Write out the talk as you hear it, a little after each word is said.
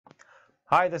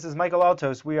Hi, this is Michael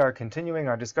Altos. We are continuing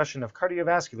our discussion of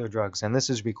cardiovascular drugs, and this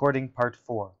is recording part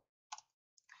 4.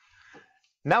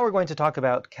 Now we're going to talk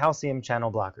about calcium channel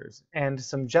blockers and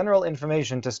some general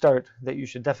information to start that you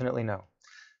should definitely know.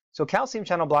 So calcium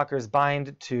channel blockers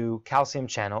bind to calcium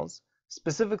channels.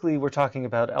 Specifically, we're talking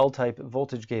about L-type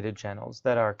voltage-gated channels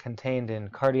that are contained in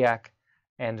cardiac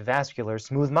and vascular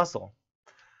smooth muscle.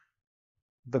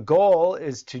 The goal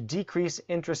is to decrease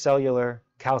intracellular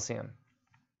calcium.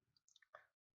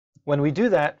 When we do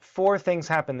that, 4 things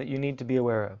happen that you need to be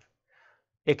aware of.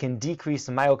 It can decrease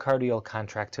myocardial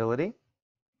contractility.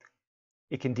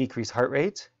 It can decrease heart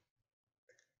rate.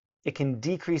 It can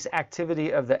decrease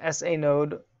activity of the SA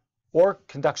node or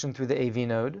conduction through the AV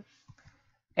node.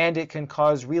 And it can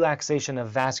cause relaxation of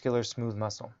vascular smooth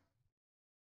muscle.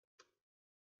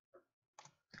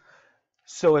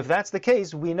 So if that's the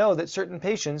case, we know that certain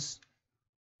patients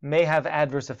may have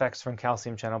adverse effects from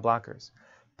calcium channel blockers.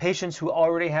 Patients who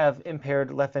already have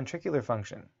impaired left ventricular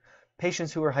function,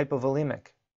 patients who are hypovolemic,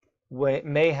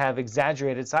 may have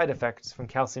exaggerated side effects from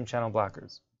calcium channel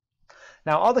blockers.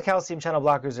 Now, all the calcium channel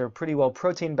blockers are pretty well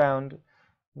protein bound.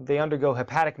 They undergo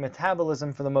hepatic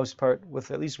metabolism for the most part, with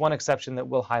at least one exception that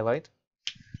we'll highlight.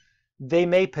 They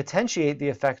may potentiate the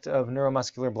effect of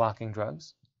neuromuscular blocking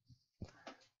drugs.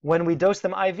 When we dose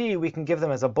them IV, we can give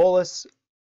them as a bolus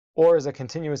or as a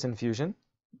continuous infusion.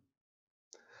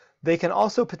 They can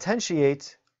also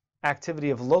potentiate activity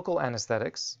of local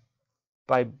anesthetics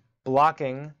by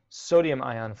blocking sodium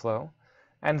ion flow,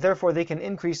 and therefore they can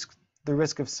increase the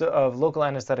risk of local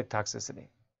anesthetic toxicity.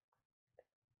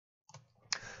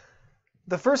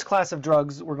 The first class of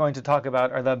drugs we're going to talk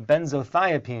about are the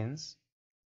benzodiazepines,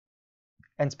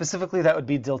 and specifically that would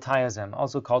be diltiazem,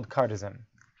 also called Cardizem.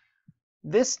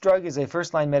 This drug is a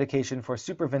first-line medication for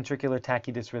supraventricular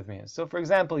tachydysrhythmias. So for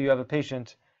example, you have a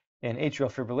patient in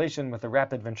atrial fibrillation with a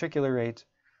rapid ventricular rate.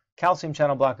 Calcium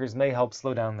channel blockers may help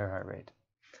slow down their heart rate.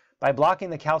 By blocking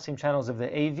the calcium channels of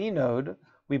the AV node,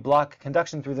 we block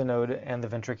conduction through the node and the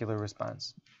ventricular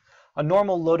response. A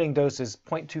normal loading dose is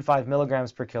 0.25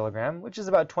 milligrams per kilogram, which is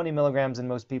about 20 milligrams in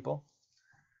most people.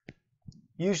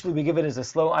 Usually we give it as a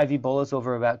slow IV bolus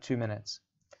over about 2 minutes.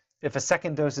 If a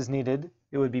second dose is needed,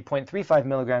 it would be 0.35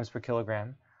 milligrams per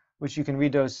kilogram, which you can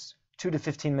redose 2 to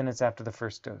 15 minutes after the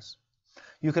first dose.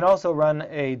 You can also run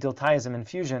a diltiazem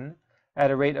infusion at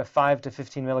a rate of 5 to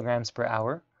 15 milligrams per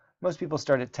hour. Most people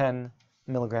start at 10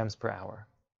 milligrams per hour.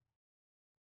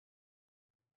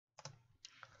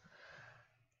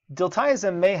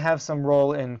 Diltiazem may have some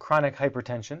role in chronic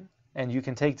hypertension, and you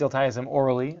can take diltiazem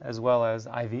orally as well as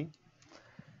IV.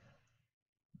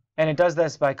 And it does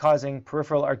this by causing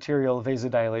peripheral arterial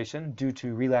vasodilation due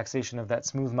to relaxation of that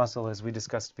smooth muscle, as we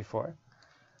discussed before.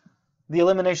 The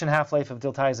elimination half-life of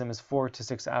diltiazem is 4 to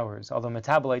 6 hours, although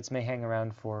metabolites may hang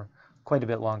around for quite a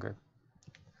bit longer.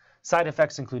 Side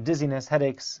effects include dizziness,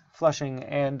 headaches, flushing,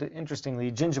 and, interestingly,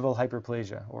 gingival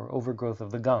hyperplasia, or overgrowth of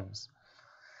the gums.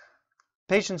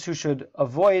 Patients who should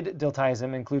avoid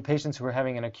diltiazem include patients who are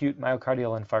having an acute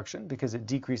myocardial infarction because it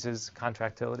decreases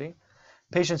contractility,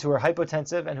 patients who are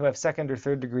hypotensive and who have second or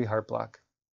third degree heart block.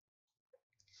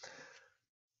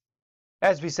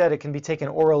 As we said, it can be taken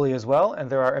orally as well, and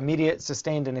there are immediate,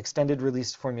 sustained, and extended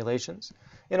release formulations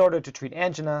in order to treat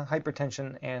angina,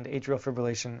 hypertension, and atrial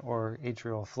fibrillation or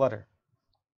atrial flutter.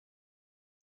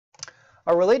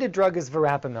 A related drug is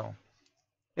Verapamil.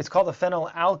 It's called a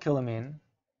phenylalkylamine,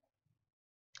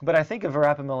 but I think of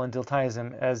Verapamil and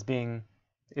diltiazem as being,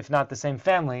 if not the same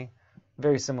family,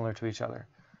 very similar to each other.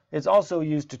 It's also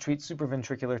used to treat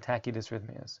supraventricular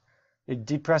tachydysrhythmias. It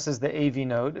depresses the AV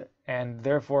node, and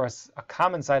therefore a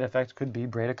common side effect could be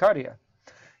bradycardia.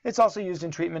 It's also used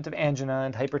in treatment of angina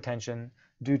and hypertension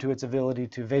due to its ability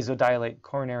to vasodilate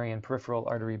coronary and peripheral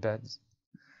artery beds.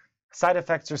 Side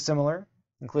effects are similar,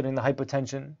 including the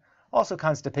hypotension, also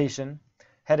constipation,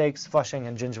 headaches, flushing,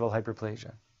 and gingival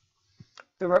hyperplasia.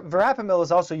 The Verapamil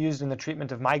is also used in the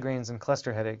treatment of migraines and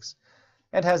cluster headaches,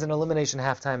 and has an elimination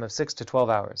half-time of 6 to 12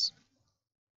 hours.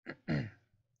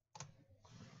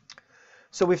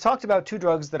 So we've talked about 2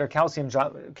 drugs that are calcium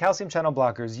channel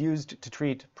blockers used to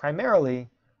treat primarily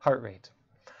heart rate.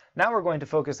 Now we're going to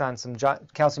focus on some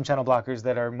calcium channel blockers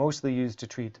that are mostly used to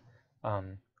treat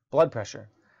blood pressure.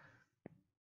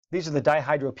 These are the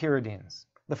dihydropyridines.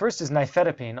 The first is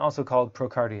Nifedipine, also called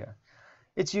Procardia.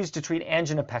 It's used to treat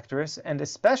angina pectoris and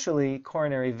especially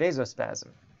coronary vasospasm.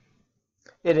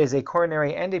 It is a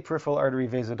coronary and a peripheral artery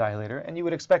vasodilator, and you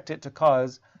would expect it to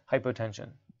cause hypotension.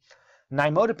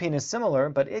 Nimodipine is similar,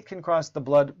 but it can cross the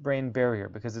blood-brain barrier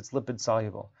because it's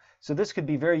lipid-soluble. So this could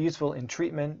be very useful in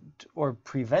treatment or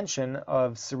prevention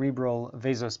of cerebral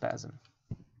vasospasm.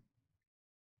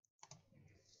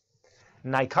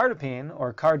 Nicardipine,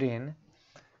 or Cardine,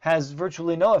 has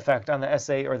virtually no effect on the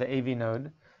SA or the AV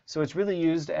node, so it's really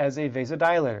used as a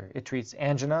vasodilator. It treats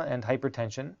angina and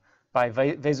hypertension by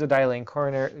vasodilating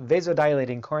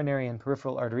coronary and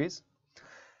peripheral arteries.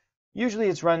 Usually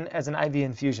it's run as an IV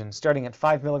infusion, starting at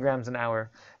 5 milligrams an hour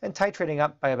and titrating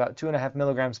up by about 2.5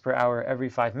 milligrams per hour every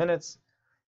 5 minutes.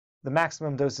 The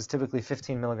maximum dose is typically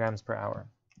 15 milligrams per hour.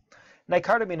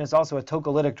 Nicardipine is also a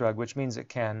tocolytic drug, which means it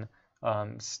can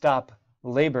stop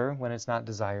labor when it's not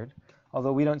desired,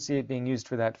 although we don't see it being used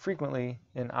for that frequently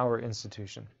in our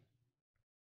institution.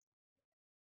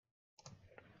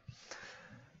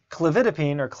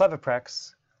 Clevidipine, or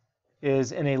Cleviprex,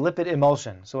 is in a lipid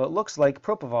emulsion, so it looks like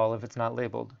propofol if it's not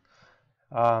labeled.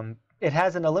 It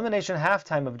has an elimination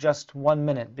half-time of just 1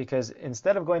 minute because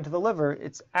instead of going to the liver,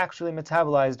 it's actually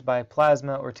metabolized by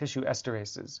plasma or tissue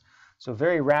esterases, so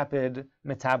very rapid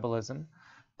metabolism.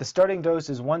 The starting dose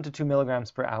is 1 to 2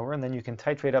 milligrams per hour, and then you can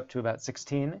titrate up to about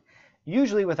 16,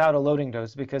 usually without a loading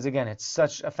dose because, again, it's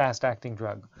such a fast-acting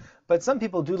drug. But some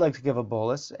people do like to give a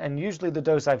bolus, and usually the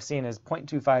dose I've seen is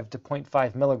 0.25 to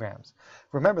 0.5 milligrams.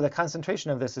 Remember, the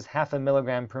concentration of this is half a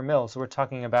milligram per mil, so we're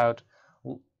talking about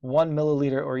 1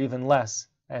 milliliter or even less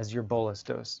as your bolus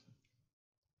dose.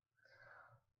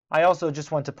 I also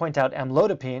just want to point out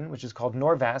amlodipine, which is called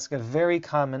Norvasc, a very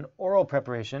common oral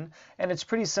preparation, and it's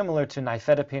pretty similar to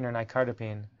nifedipine or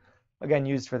nicardipine, again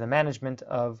used for the management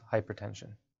of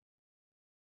hypertension.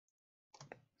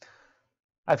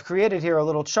 I've created here a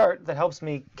little chart that helps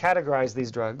me categorize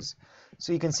these drugs.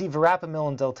 So you can see verapamil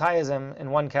and diltiazem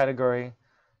in one category,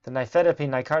 the nifedipine,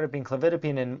 nicardipine,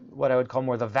 clevidipine in what I would call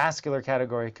more the vascular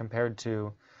category compared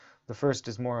to the first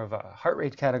is more of a heart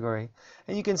rate category.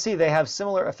 And you can see they have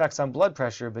similar effects on blood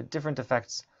pressure, but different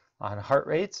effects on heart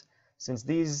rate, since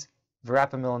these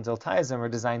verapamil and diltiazem are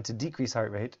designed to decrease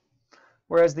heart rate,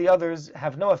 whereas the others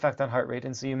have no effect on heart rate,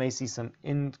 and so you may see some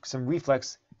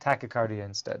reflex tachycardia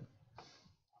instead.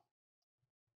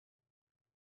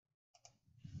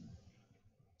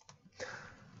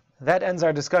 That ends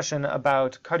our discussion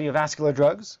about cardiovascular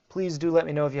drugs. Please do let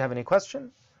me know if you have any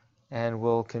question, and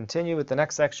we'll continue with the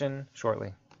next section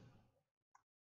shortly.